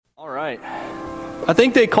I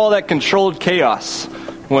think they call that controlled chaos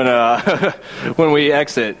when when we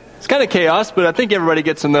exit. It's kind of chaos, but I think everybody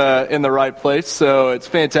gets in the right place, so it's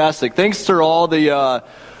fantastic. Thanks to all the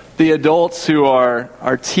adults who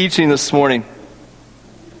are teaching this morning.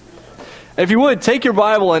 If you would, take your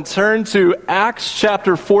Bible and turn to Acts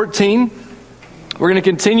chapter 14. We're going to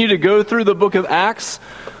continue to go through the book of Acts,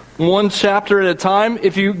 one chapter at a time.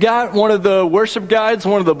 If you got one of the worship guides,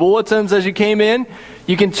 one of the bulletins as you came in,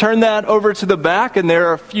 you can turn that over to the back, and there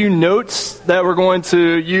are a few notes that we're going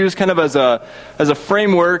to use kind of as a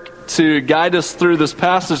framework to guide us through this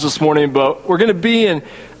passage this morning. But we're going to be in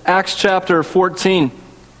Acts chapter 14.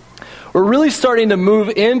 We're really starting to move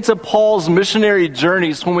into Paul's missionary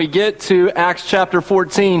journeys when we get to Acts chapter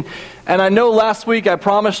 14. And I know last week I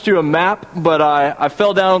promised you a map, but I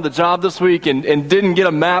fell down on the job this week and didn't get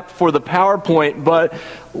a map for the PowerPoint. But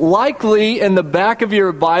likely in the back of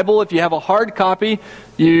your Bible, if you have a hard copy,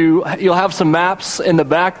 you'll have some maps in the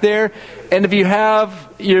back there. And if you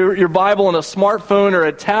have your Bible on a smartphone or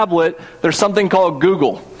a tablet, there's something called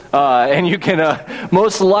Google. And you can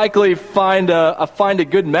most likely find a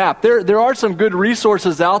good map. There are some good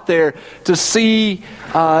resources out there to see.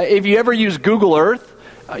 If you ever use Google Earth,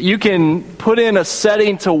 you can put in a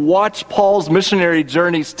setting to watch Paul's missionary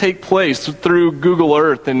journeys take place through Google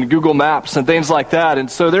Earth and Google Maps and things like that. And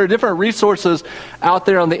so there are different resources out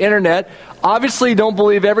there on the internet. Obviously, don't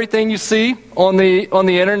believe everything you see on the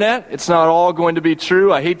internet. It's not all going to be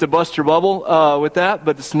true. I hate to bust your bubble with that,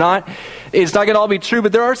 but it's not going to all be true.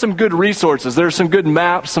 But there are some good resources. There are some good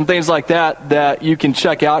maps, some things like that you can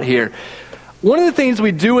check out here. One of the things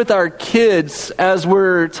we do with our kids as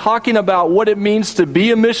we're talking about what it means to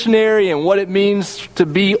be a missionary and what it means to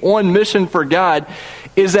be on mission for God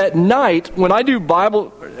is at night when I do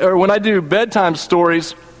bedtime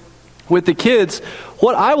stories with the kids,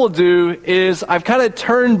 what I will do is I've kind of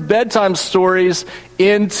turned bedtime stories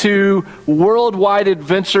into worldwide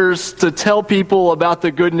adventures to tell people about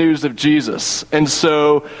the good news of Jesus. And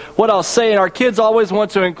so what I'll say, and our kids always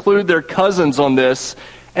want to include their cousins on this,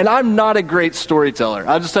 and I'm not a great storyteller,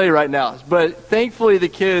 I'll just tell you right now. But thankfully the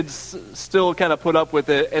kids still kind of put up with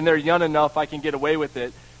it, and they're young enough I can get away with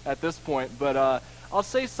it at this point. But I'll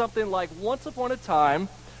say something like, once upon a time,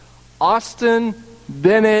 Austin,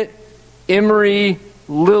 Bennett, Emery,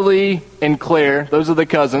 Lily, and Claire, those are the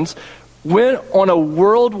cousins, went on a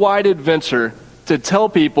worldwide adventure to tell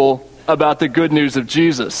people about the good news of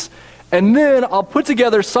Jesus. And then I'll put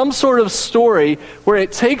together some sort of story where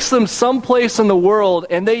it takes them someplace in the world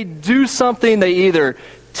and they do something. They either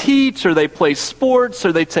teach or they play sports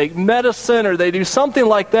or they take medicine or they do something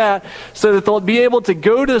like that so that they'll be able to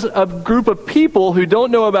go to a group of people who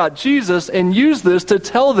don't know about Jesus and use this to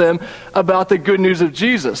tell them about the good news of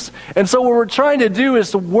Jesus. And so what we're trying to do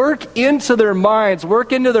is to work into their minds,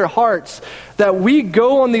 work into their hearts, that we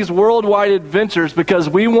go on these worldwide adventures because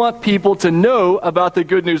we want people to know about the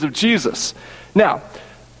good news of Jesus. Now,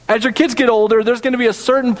 as your kids get older, there's going to be a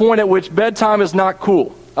certain point at which bedtime is not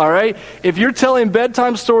cool. All right? If you're telling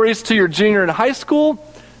bedtime stories to your junior in high school,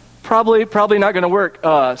 probably not going to work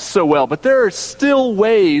so well. But there are still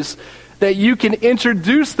ways that you can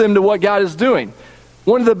introduce them to what God is doing.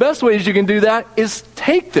 One of the best ways you can do that is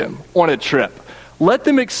take them on a trip. Let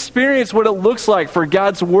them experience what it looks like for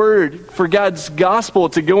God's word, for God's gospel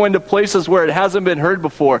to go into places where it hasn't been heard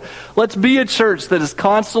before. Let's be a church that is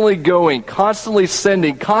constantly going, constantly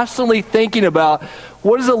sending, constantly thinking about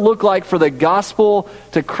what does it look like for the gospel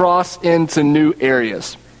to cross into new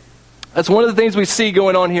areas. That's one of the things we see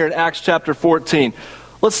going on here in Acts chapter 14.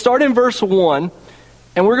 Let's start in verse 1,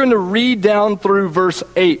 and we're going to read down through verse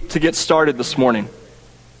 8 to get started this morning.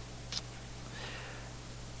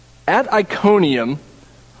 At Iconium,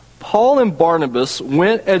 Paul and Barnabas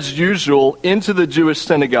went as usual into the Jewish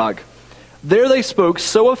synagogue. There they spoke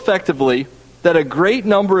so effectively that a great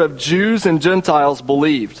number of Jews and Gentiles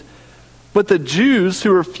believed. But the Jews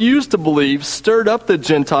who refused to believe stirred up the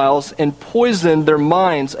Gentiles and poisoned their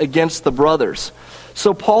minds against the brothers.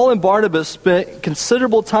 So Paul and Barnabas spent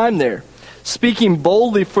considerable time there, speaking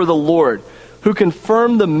boldly for the Lord, who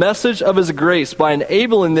confirmed the message of his grace by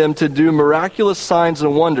enabling them to do miraculous signs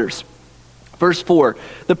and wonders. Verse 4,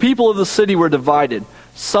 the people of the city were divided.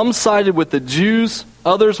 Some sided with the Jews,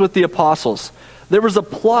 others with the apostles. There was a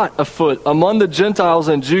plot afoot among the Gentiles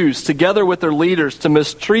and Jews, together with their leaders, to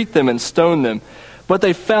mistreat them and stone them. But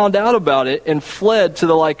they found out about it and fled to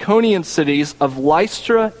the Lycaonian cities of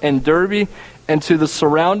Lystra and Derbe and to the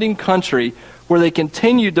surrounding country, where they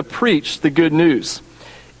continued to preach the good news.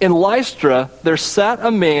 In Lystra, there sat a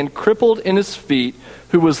man crippled in his feet,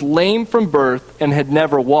 who was lame from birth and had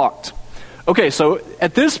never walked. Okay, so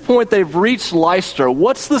at this point they've reached Lystra.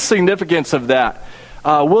 What's the significance of that?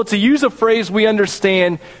 Well, to use a phrase we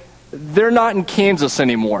understand, they're not in Kansas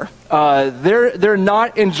anymore. They're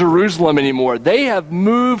not in Jerusalem anymore. They have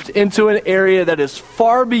moved into an area that is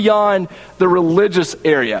far beyond the religious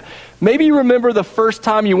area. Maybe you remember the first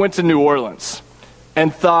time you went to New Orleans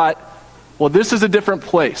and thought, well, this is a different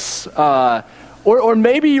place. Or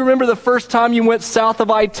maybe you remember the first time you went south of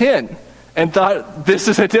I-10 and thought, this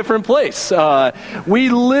is a different place. We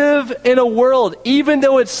live in a world, even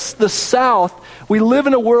though it's the South, we live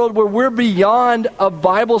in a world where we're beyond a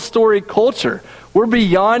Bible story culture. We're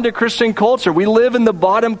beyond a Christian culture. We live in the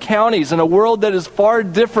bottom counties in a world that is far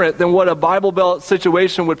different than what a Bible Belt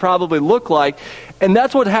situation would probably look like. And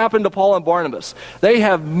that's what happened to Paul and Barnabas. They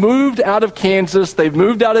have moved out of Kansas. They've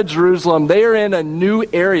moved out of Jerusalem. They are in a new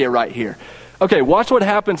area right here. Okay, watch what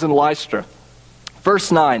happens in Lystra.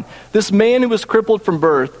 Verse 9, this man who was crippled from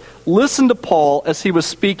birth listened to Paul as he was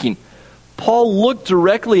speaking. Paul looked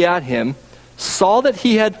directly at him, saw that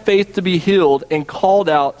he had faith to be healed, and called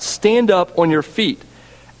out, stand up on your feet.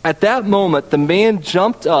 At that moment, the man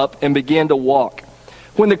jumped up and began to walk.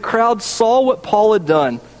 When the crowd saw what Paul had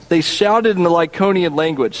done, they shouted in the Lycaonian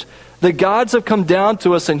language, the gods have come down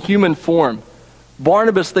to us in human form.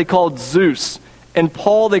 Barnabas they called Zeus, and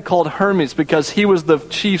Paul they called Hermes because he was the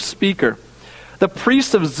chief speaker. The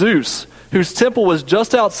priest of Zeus, whose temple was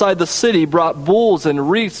just outside the city, brought bulls and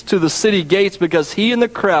wreaths to the city gates because he and the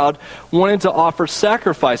crowd wanted to offer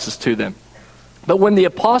sacrifices to them. But when the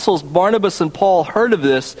apostles Barnabas and Paul heard of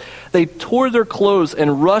this, they tore their clothes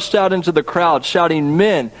and rushed out into the crowd, shouting,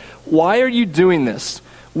 men, why are you doing this?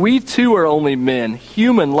 We too are only men,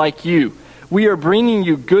 human like you. We are bringing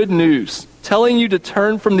you good news, telling you to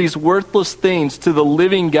turn from these worthless things to the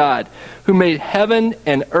living God, who made heaven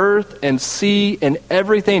and earth and sea and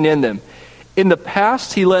everything in them. In the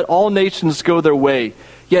past, he let all nations go their way,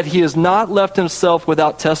 yet he has not left himself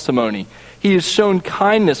without testimony. He has shown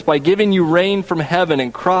kindness by giving you rain from heaven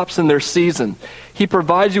and crops in their season. He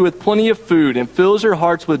provides you with plenty of food and fills your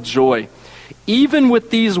hearts with joy. Even with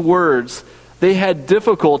these words, they had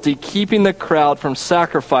difficulty keeping the crowd from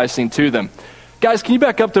sacrificing to them. Guys, can you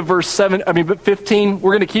back up to verse 15?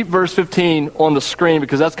 We're going to keep verse 15 on the screen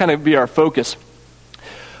because that's kind of be our focus.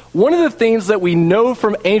 One of the things that we know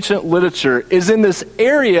from ancient literature is in this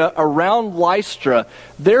area around Lystra,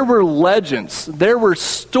 there were legends, there were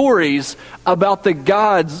stories about the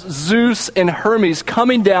gods Zeus and Hermes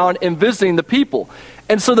coming down and visiting the people.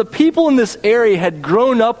 And so the people in this area had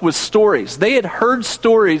grown up with stories. They had heard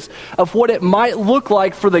stories of what it might look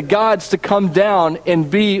like for the gods to come down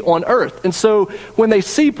and be on earth. And so when they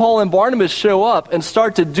see Paul and Barnabas show up and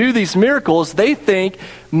start to do these miracles, they think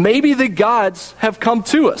maybe the gods have come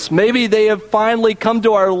to us. Maybe they have finally come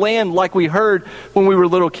to our land like we heard when we were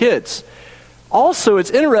little kids. Also,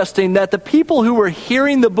 it's interesting that the people who were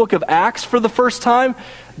hearing the book of Acts for the first time,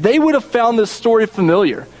 they would have found this story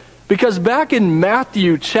familiar. Because back in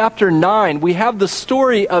Matthew chapter 9, we have the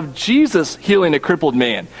story of Jesus healing a crippled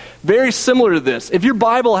man. Very similar to this. If your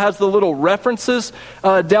Bible has the little references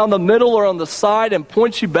down the middle or on the side and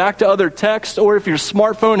points you back to other texts, or if your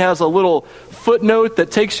smartphone has a little footnote that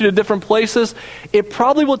takes you to different places, it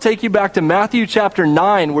probably will take you back to Matthew chapter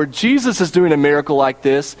 9 where Jesus is doing a miracle like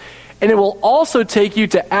this. And it will also take you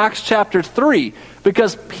to Acts chapter 3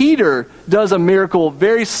 because Peter does a miracle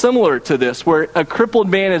very similar to this where a crippled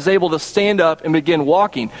man is able to stand up and begin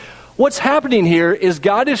walking. What's happening here is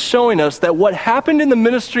God is showing us that what happened in the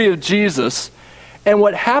ministry of Jesus and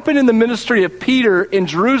what happened in the ministry of Peter in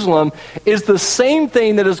Jerusalem is the same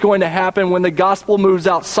thing that is going to happen when the gospel moves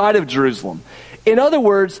outside of Jerusalem. In other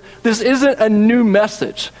words, this isn't a new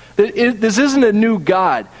message. This isn't a new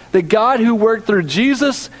God. The God who worked through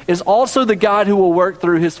Jesus is also the God who will work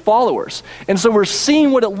through his followers. And so we're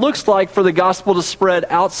seeing what it looks like for the gospel to spread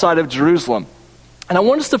outside of Jerusalem. And I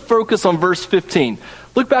want us to focus on verse 15.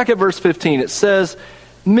 Look back at verse 15. It says,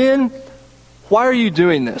 men, why are you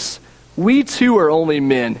doing this? We too are only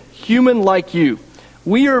men, human like you.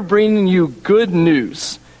 We are bringing you good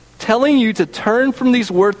news, telling you to turn from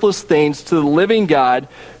these worthless things to the living God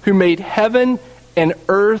who made heaven and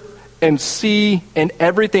earth and sea and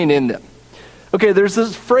everything in them. Okay, there's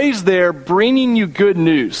this phrase there, bringing you good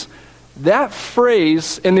news. That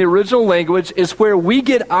phrase in the original language is where we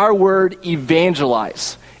get our word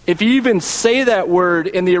evangelize. If you even say that word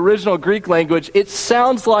in the original Greek language, it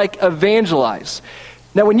sounds like evangelize.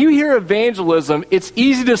 Now, when you hear evangelism, it's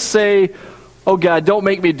easy to say, oh God, don't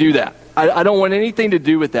make me do that. I don't want anything to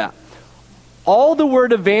do with that. All the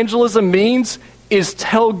word evangelism means is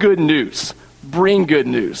tell good news, bring good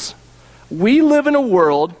news. We live in a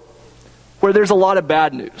world where there's a lot of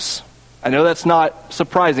bad news. I know that's not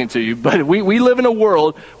surprising to you, but we live in a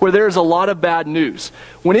world where there's a lot of bad news.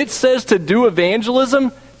 When it says to do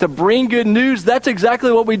evangelism, to bring good news, that's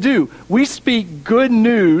exactly what we do. We speak good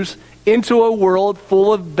news into a world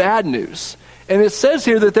full of bad news. And it says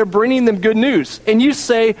here that they're bringing them good news. And you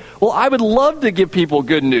say, well, I would love to give people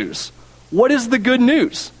good news. What is the good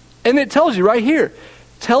news? And it tells you right here,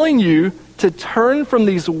 telling you to turn from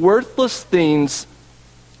these worthless things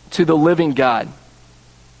to the living God.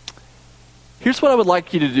 Here's what I would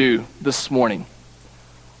like you to do this morning.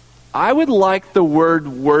 I would like the word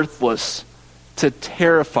worthless to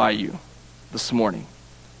terrify you this morning.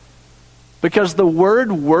 Because the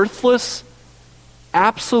word worthless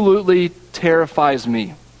absolutely terrifies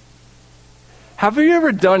me. Have you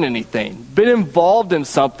ever done anything, been involved in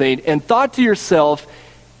something, and thought to yourself,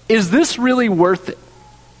 is this really worth it?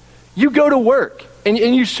 You go to work, and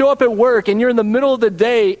you show up at work, and you're in the middle of the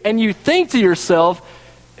day, and you think to yourself,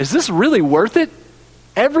 is this really worth it?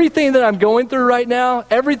 Everything that I'm going through right now,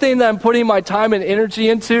 everything that I'm putting my time and energy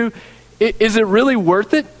into, is it really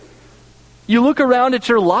worth it? You look around at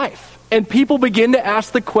your life, and people begin to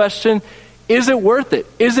ask the question, is it worth it?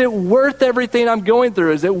 Is it worth everything I'm going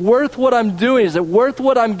through? Is it worth what I'm doing? Is it worth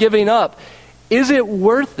what I'm giving up? Is it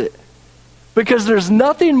worth it? Because there's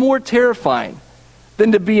nothing more terrifying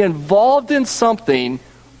than to be involved in something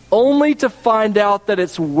only to find out that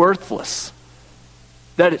it's worthless,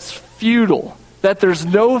 that it's futile, that there's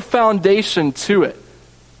no foundation to it.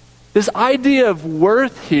 This idea of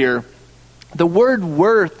worth here, the word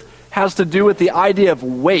worth has to do with the idea of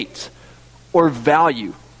weight or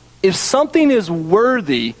value. If something is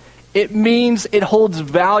worthy, it means it holds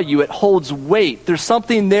value, it holds weight. There's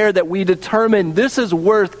something there that we determine this is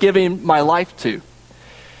worth giving my life to.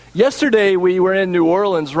 Yesterday, we were in New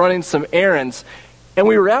Orleans running some errands, and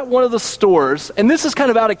we were at one of the stores, and this is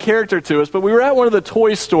kind of out of character to us, but we were at one of the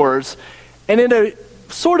toy stores, and in a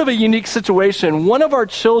sort of a unique situation, one of our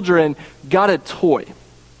children got a toy.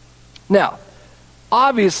 Now,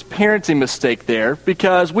 obvious parenting mistake there,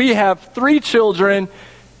 because we have 3 children,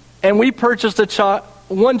 and we purchased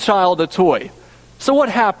one child a toy. So what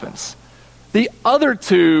happens? The other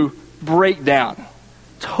 2 break down,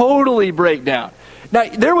 totally break down. Now,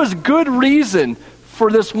 there was good reason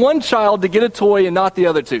for this one child to get a toy and not the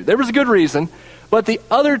other 2. There was a good reason, but the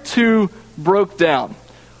other 2 broke down.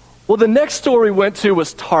 Well, the next store we went to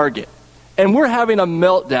was Target, and we're having a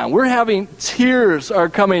meltdown. We're having tears are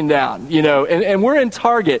coming down, and we're in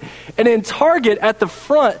Target. And in Target, at the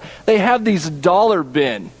front, they have these dollar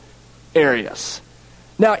bin areas.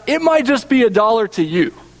 Now, it might just be $1 to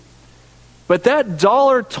you, but that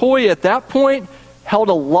dollar toy at that point held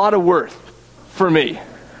a lot of worth for me.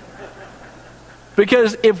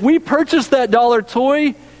 Because if we purchased that dollar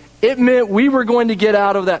toy, it meant we were going to get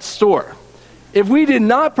out of that store. If we did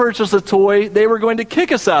not purchase a toy, they were going to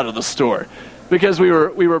kick us out of the store because we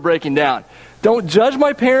were breaking down. Don't judge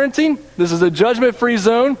my parenting. This is a judgment-free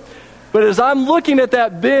zone. But as I'm looking at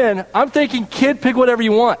that bin, I'm thinking, kid, pick whatever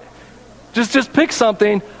you want. Just pick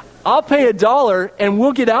something. I'll pay $1 and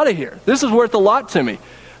we'll get out of here. This is worth a lot to me.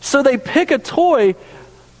 So they pick a toy,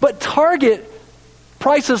 but Target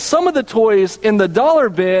prices some of the toys in the dollar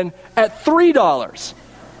bin at $3.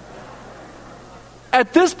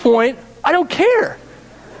 At this point, I don't care.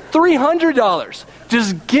 $300.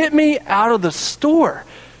 Just get me out of the store.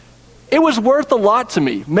 It was worth a lot to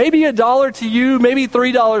me. Maybe $1 to you, maybe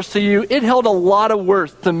 $3 to you. It held a lot of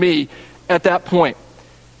worth to me at that point.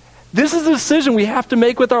 This is a decision we have to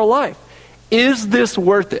make with our life. Is this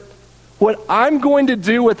worth it? What I'm going to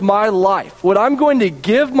do with my life, what I'm going to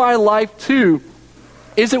give my life to,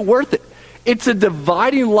 is it worth it? It's a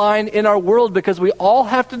dividing line in our world because we all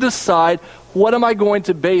have to decide, what am I going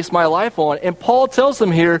to base my life on? And Paul tells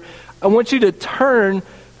them here, I want you to turn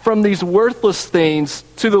from these worthless things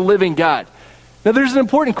to the living God. Now there's an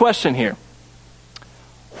important question here.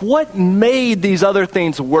 What made these other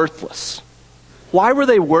things worthless? Why were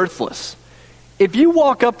they worthless? If you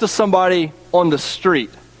walk up to somebody on the street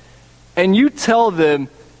and you tell them,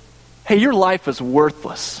 hey, your life is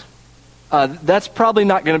worthless, that's probably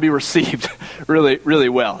not going to be received really, really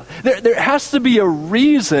well. There has to be a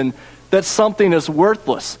reason that something is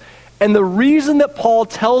worthless. And the reason that Paul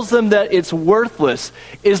tells them that it's worthless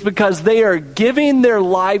is because they are giving their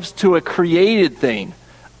lives to a created thing,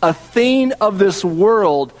 a thing of this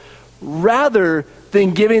world, rather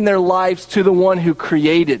than giving their lives to the one who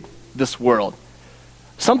created this world.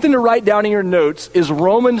 Something to write down in your notes is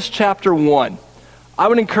Romans chapter 1. I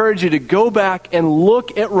would encourage you to go back and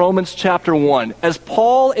look at Romans chapter 1. As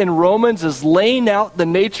Paul in Romans is laying out the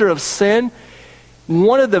nature of sin,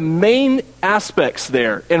 one of the main aspects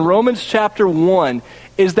there in Romans chapter 1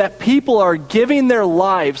 is that people are giving their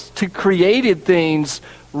lives to created things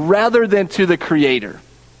rather than to the Creator.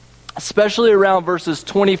 Especially around verses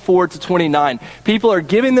 24 to 29. People are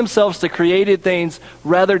giving themselves to created things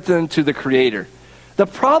rather than to the Creator. The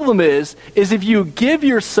problem is if you give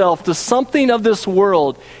yourself to something of this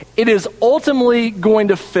world, it is ultimately going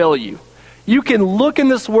to fail you. You can look in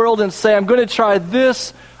this world and say, I'm going to try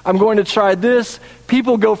this, I'm going to try this.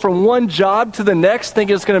 People go from one job to the next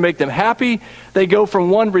thinking it's going to make them happy. They go from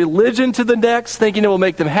one religion to the next thinking it will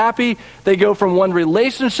make them happy. They go from one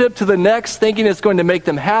relationship to the next thinking it's going to make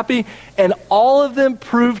them happy. And all of them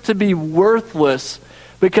prove to be worthless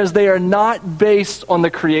because they are not based on the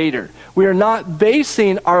Creator. We are not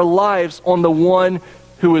basing our lives on the one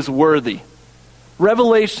who is worthy.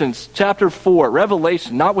 Revelations chapter 4.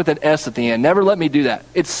 Revelation, not with an S at the end. Never let me do that.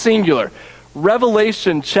 It's singular.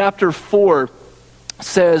 Revelation chapter 4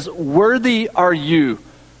 says, "Worthy are you,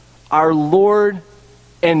 our Lord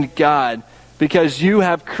and God, because you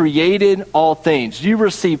have created all things. You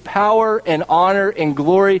receive power and honor and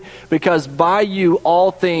glory because by you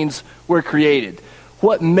all things were created."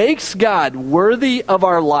 What makes God worthy of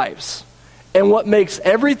our lives and what makes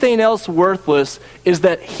everything else worthless is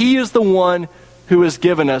that He is the one who has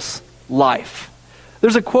given us life.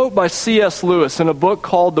 There's a quote by C.S. Lewis in a book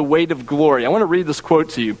called The Weight of Glory. I want to read this quote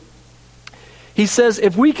to you. He says,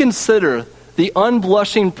 "If we consider the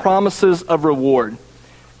unblushing promises of reward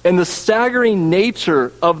and the staggering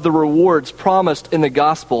nature of the rewards promised in the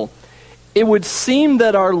gospel, it would seem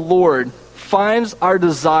that our Lord finds our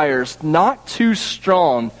desires not too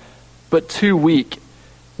strong, but too weak.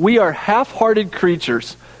 We are half-hearted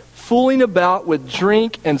creatures, fooling about with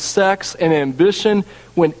drink and sex and ambition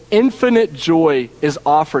when infinite joy is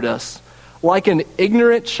offered us, like an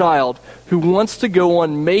ignorant child who wants to go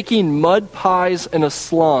on making mud pies in a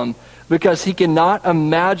slum because he cannot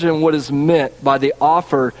imagine what is meant by the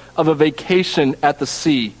offer of a vacation at the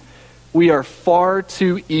sea. We are far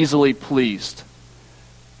too easily pleased."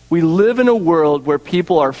 We live in a world where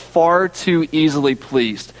people are far too easily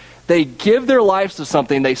pleased. They give their lives to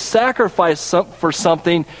something. They sacrifice for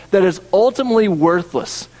something that is ultimately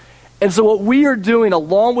worthless. And so what we are doing,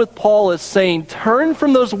 along with Paul, is saying, turn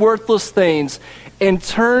from those worthless things and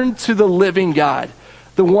turn to the living God,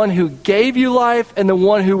 the one who gave you life and the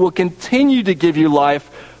one who will continue to give you life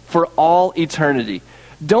for all eternity.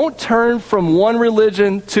 Don't turn from one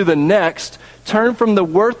religion to the next. Turn from the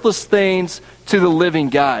worthless things to the living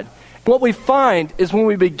God. What we find is when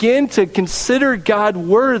we begin to consider God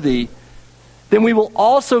worthy, then we will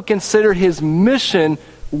also consider His mission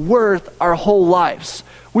worth our whole lives.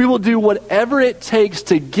 We will do whatever it takes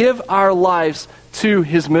to give our lives to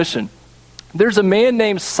His mission. There's a man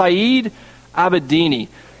named Saeed Abedini.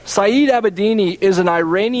 Saeed Abedini is an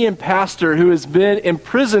Iranian pastor who has been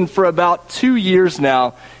imprisoned for about 2 years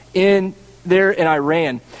now in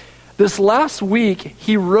Iran. This last week,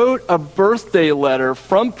 he wrote a birthday letter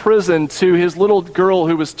from prison to his little girl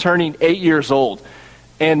who was turning 8 years old.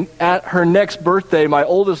 And at her next birthday, my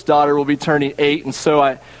oldest daughter will be turning 8, and so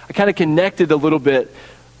I kind of connected a little bit.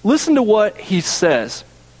 Listen to what he says.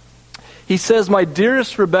 He says, "My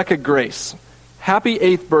dearest Rebecca Grace, happy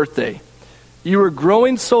 8th birthday. You are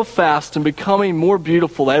growing so fast and becoming more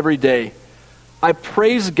beautiful every day. I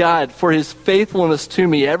praise God for His faithfulness to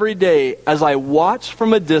me every day as I watch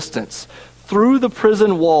from a distance through the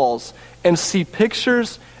prison walls and see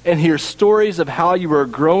pictures and hear stories of how you are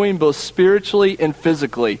growing both spiritually and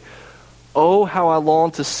physically. Oh, how I long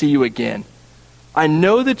to see you again. I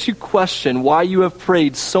know that you question why you have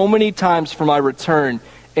prayed so many times for my return,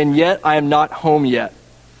 and yet I am not home yet.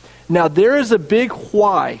 Now there is a big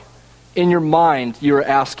why in your mind you are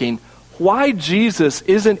asking. Why Jesus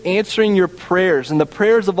isn't answering your prayers and the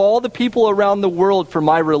prayers of all the people around the world for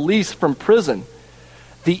my release from prison?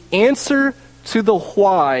 The answer to the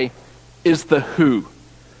why is the who.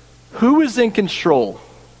 Who is in control?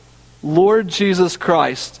 Lord Jesus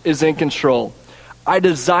Christ is in control. I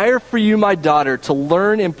desire for you, my daughter, to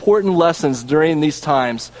learn important lessons during these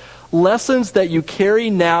times, lessons that you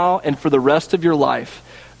carry now and for the rest of your life.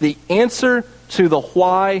 The answer to the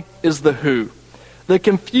why is the who. The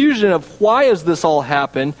confusion of why has this all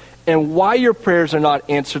happened and why your prayers are not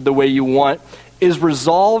answered the way you want is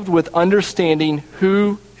resolved with understanding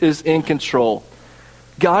who is in control.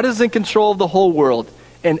 God is in control of the whole world,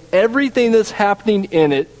 and everything that's happening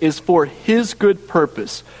in it is for His good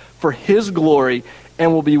purpose, for His glory,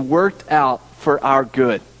 and will be worked out for our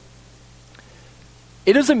good.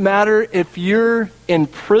 It doesn't matter if you're in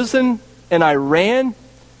prison in Iran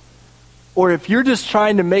or if you're just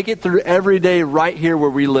trying to make it through every day right here where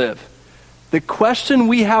we live. The question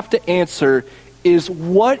we have to answer is,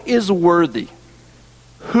 what is worthy?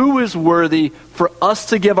 who is worthy for us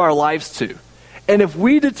to give our lives to. And if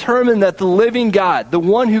we determine that the living God, the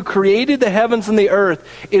one who created the heavens and the earth,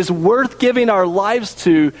 is worth giving our lives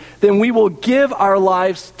to, then we will give our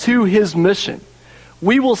lives to his mission.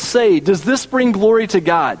 We will say, does this bring glory to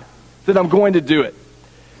God? Then I'm going to do it.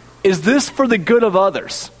 Is this for the good of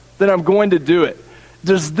others? Then I'm going to do it.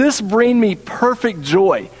 Does this bring me perfect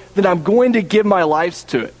joy? Then I'm going to give my life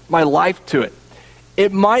to it.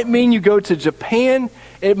 It might mean you go to Japan.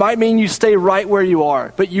 It might mean you stay right where you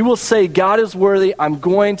are. But you will say, God is worthy. I'm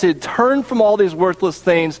going to turn from all these worthless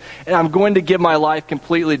things, and I'm going to give my life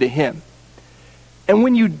completely to him. And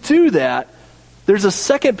when you do that, there's a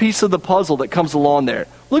second piece of the puzzle that comes along there.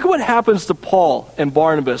 Look at what happens to Paul and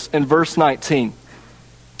Barnabas in verse 19.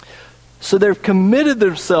 So they've committed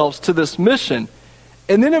themselves to this mission.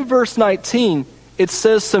 And then in verse 19, it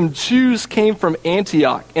says some Jews came from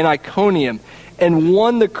Antioch and Iconium and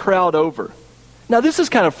won the crowd over. Now this is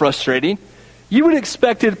kind of frustrating. You would have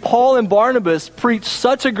expected Paul and Barnabas preach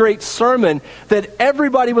such a great sermon that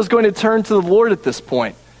everybody was going to turn to the Lord at this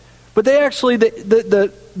point. But they actually,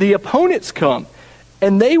 the opponents come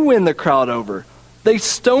and they win the crowd over. They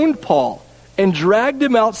stoned Paul and dragged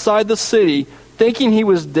him outside the city thinking he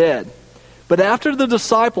was dead. But after the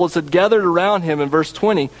disciples had gathered around him in verse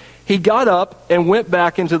 20, he got up and went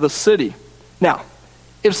back into the city. Now,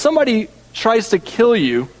 if somebody tries to kill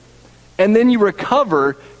you and then you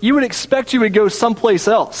recover, you would expect you would go someplace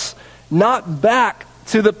else, not back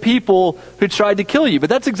to the people who tried to kill you. But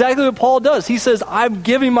that's exactly what Paul does. He says, I'm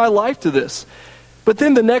giving my life to this. But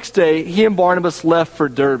then the next day, he and Barnabas left for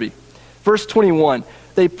Derbe. Verse 21,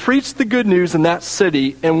 they preached the good news in that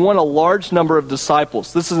city and won a large number of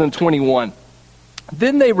disciples. This is in 21.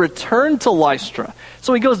 Then they returned to Lystra.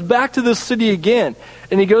 So he goes back to this city again,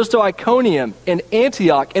 and he goes to Iconium and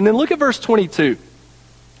Antioch. And then look at verse 22.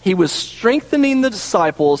 He was strengthening the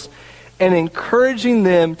disciples and encouraging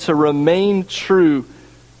them to remain true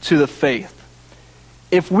to the faith.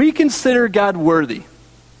 If we consider God worthy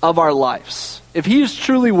of our lives, if he is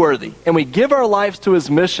truly worthy, and we give our lives to his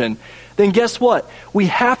mission, then guess what? We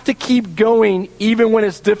have to keep going even when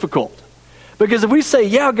it's difficult. Because if we say,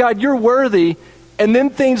 yeah, God, you're worthy, and then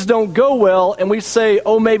things don't go well, and we say,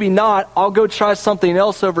 oh, maybe not, I'll go try something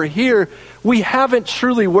else over here, we haven't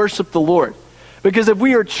truly worshiped the Lord. Because if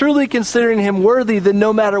we are truly considering him worthy, then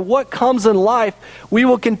no matter what comes in life, we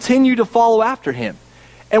will continue to follow after him.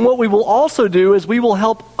 And what we will also do is we will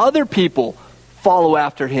help other people follow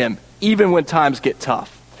after him, even when times get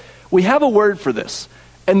tough. We have a word for this,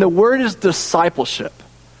 and the word is discipleship.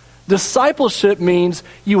 Discipleship means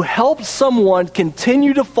you help someone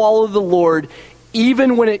continue to follow the Lord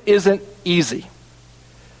even when it isn't easy.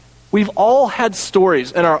 We've all had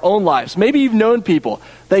stories in our own lives. Maybe you've known people.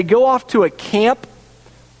 They go off to a camp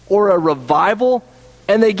or a revival,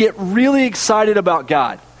 and they get really excited about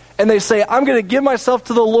God. And they say, I'm going to give myself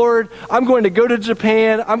to the Lord. I'm going to go to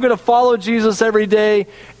Japan. I'm going to follow Jesus every day.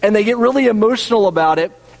 And they get really emotional about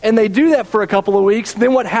it. And they do that for a couple of weeks. And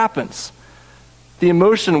then what happens? The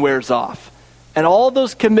emotion wears off. And all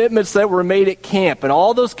those commitments that were made at camp and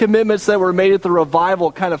all those commitments that were made at the revival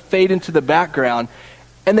kind of fade into the background,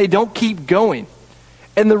 and they don't keep going.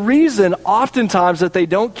 And the reason oftentimes that they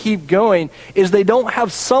don't keep going is they don't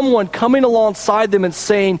have someone coming alongside them and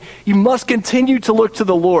saying, you must continue to look to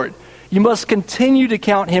the Lord. You must continue to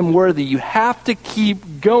count him worthy. You have to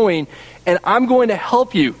keep going, and I'm going to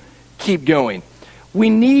help you keep going. We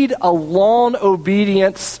need a long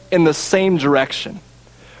obedience in the same direction.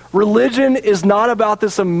 Religion is not about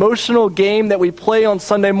this emotional game that we play on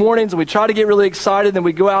Sunday mornings and we try to get really excited and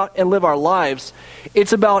we go out and live our lives.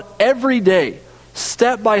 It's about every day,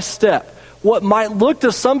 step by step, what might look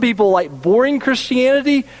to some people like boring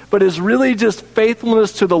Christianity, but is really just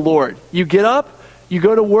faithfulness to the Lord. You get up, you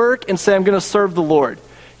go to work and say, I'm going to serve the Lord.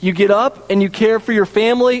 You get up and you care for your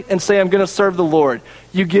family and say, I'm going to serve the Lord.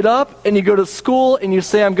 You get up and you go to school and you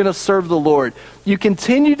say, I'm going to serve the Lord. You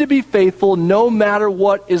continue to be faithful no matter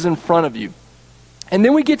what is in front of you. And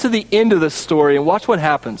then we get to the end of this story and watch what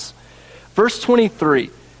happens. Verse 23.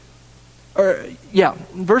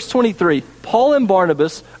 Verse 23. Paul and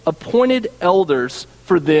Barnabas appointed elders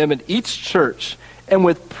for them in each church, and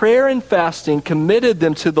with prayer and fasting committed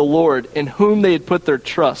them to the Lord in whom they had put their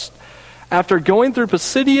trust. After going through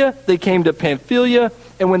Pisidia, they came to Pamphylia,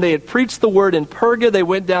 and when they had preached the word in Perga, they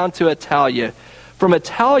went down to Attalia. From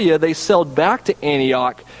Attalia, they sailed back to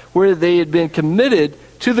Antioch, where they had been committed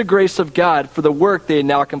to the grace of God for the work they had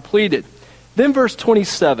now completed. Then verse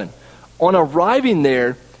 27, on arriving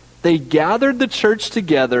there, they gathered the church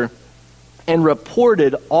together and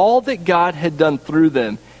reported all that God had done through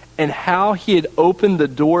them and how he had opened the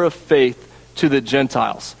door of faith to the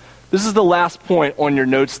Gentiles. This is the last point on your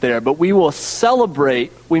notes there, but we must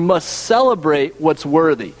celebrate what's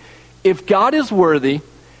worthy. If God is worthy,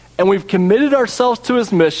 and we've committed ourselves to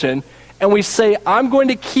his mission, and we say, I'm going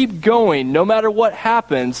to keep going no matter what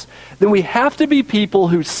happens, then we have to be people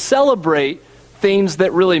who celebrate things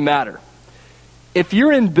that really matter. If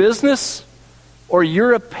you're in business, or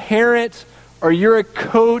you're a parent, or you're a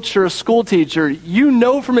coach or a school teacher, you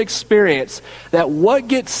know from experience that what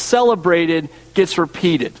gets celebrated gets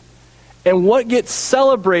repeated. And what gets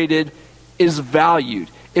celebrated is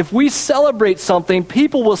valued. If we celebrate something,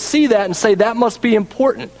 people will see that and say, that must be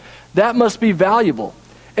important. That must be valuable.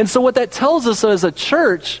 And so what that tells us as a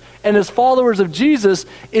church and as followers of Jesus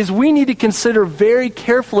is we need to consider very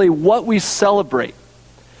carefully what we celebrate.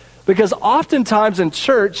 Because oftentimes in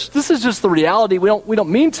church, this is just the reality, we don't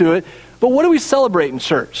mean to it, but what do we celebrate in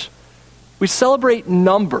church? We celebrate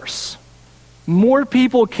numbers. More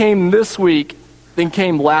people came this week than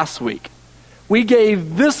came last week. We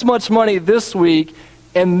gave this much money this week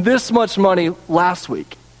and this much money last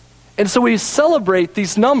week. And so we celebrate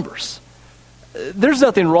these numbers. There's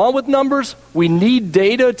nothing wrong with numbers. We need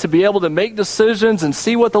data to be able to make decisions and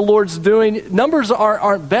see what the Lord's doing. Numbers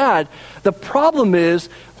aren't bad. The problem is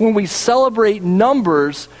when we celebrate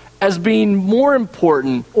numbers as being more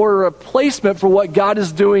important or a replacement for what God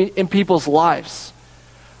is doing in people's lives.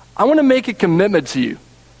 I want to make a commitment to you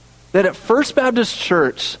that at First Baptist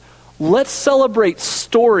Church, let's celebrate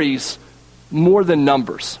stories more than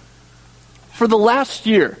numbers. For the last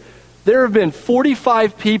year, there have been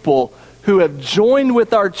 45 people who have joined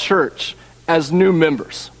with our church as new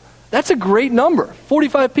members. That's a great number,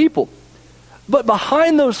 45 people. But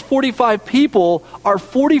behind those 45 people are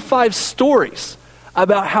 45 stories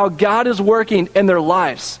about how God is working in their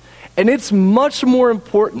lives. And it's much more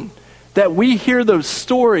important that we hear those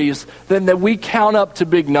stories than that we count up to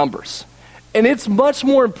big numbers. And it's much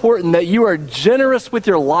more important that you are generous with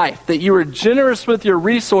your life, that you are generous with your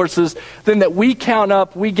resources, than that we count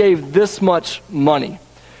up, we gave this much money.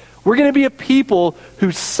 We're going to be a people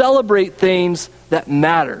who celebrate things that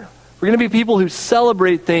matter. We're going to be people who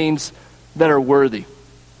celebrate things that are worthy.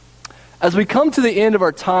 As we come to the end of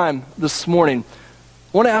our time this morning,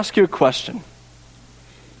 I want to ask you a question.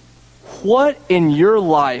 What in your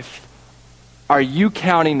life are you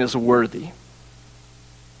counting as worthy?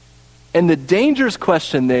 And the dangerous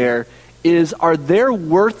question there is, are there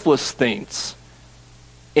worthless things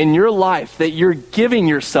in your life that you're giving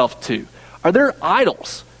yourself to? Are there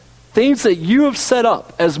idols, things that you have set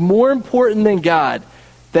up as more important than God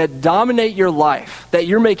that dominate your life, that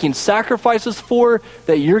you're making sacrifices for,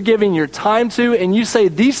 that you're giving your time to, and you say,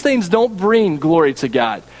 these things don't bring glory to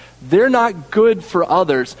God. They're not good for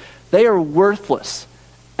others. They are worthless.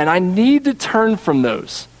 And I need to turn from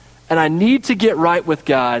those. And I need to get right with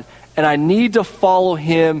God. And I need to follow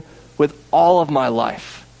him with all of my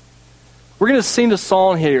life. We're going to sing a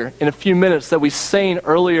song here in a few minutes that we sang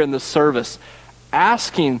earlier in the service,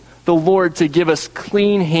 asking the Lord to give us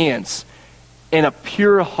clean hands and a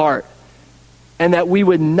pure heart, and that we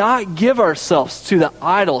would not give ourselves to the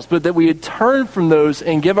idols, but that we would turn from those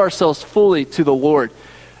and give ourselves fully to the Lord.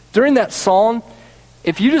 During that song,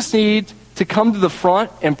 if you just need to come to the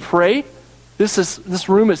front and pray, this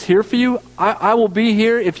room is here for you. I will be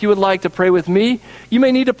here if you would like to pray with me. You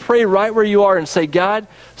may need to pray right where you are and say, God,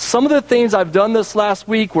 some of the things I've done this last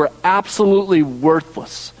week were absolutely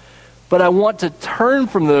worthless, but I want to turn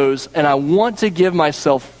from those and I want to give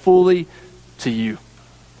myself fully to you.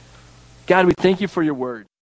 God, we thank you for your word.